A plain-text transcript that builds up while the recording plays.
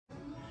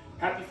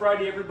Happy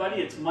Friday, everybody.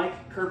 It's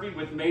Mike Kirby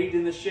with Made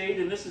in the Shade,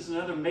 and this is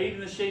another Made in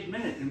the Shade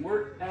Minute. And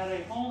we're at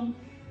a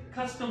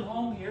custom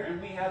home here,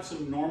 and we have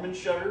some Norman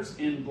shutters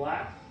in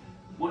black.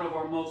 One of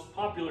our most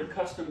popular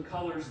custom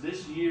colors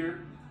this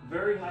year.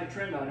 Very high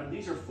trend item.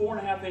 These are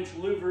 4.5-inch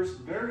louvers,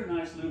 very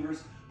nice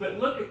louvers. But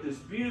look at this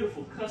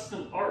beautiful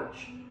custom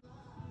arch.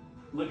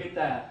 Look at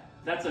that.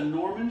 That's a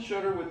Norman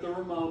shutter with the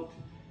remote.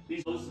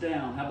 These goes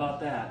down. How about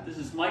that? This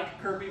is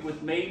Mike Kirby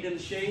with Made in the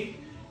Shade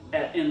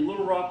in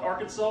Little Rock,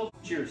 Arkansas.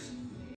 Cheers.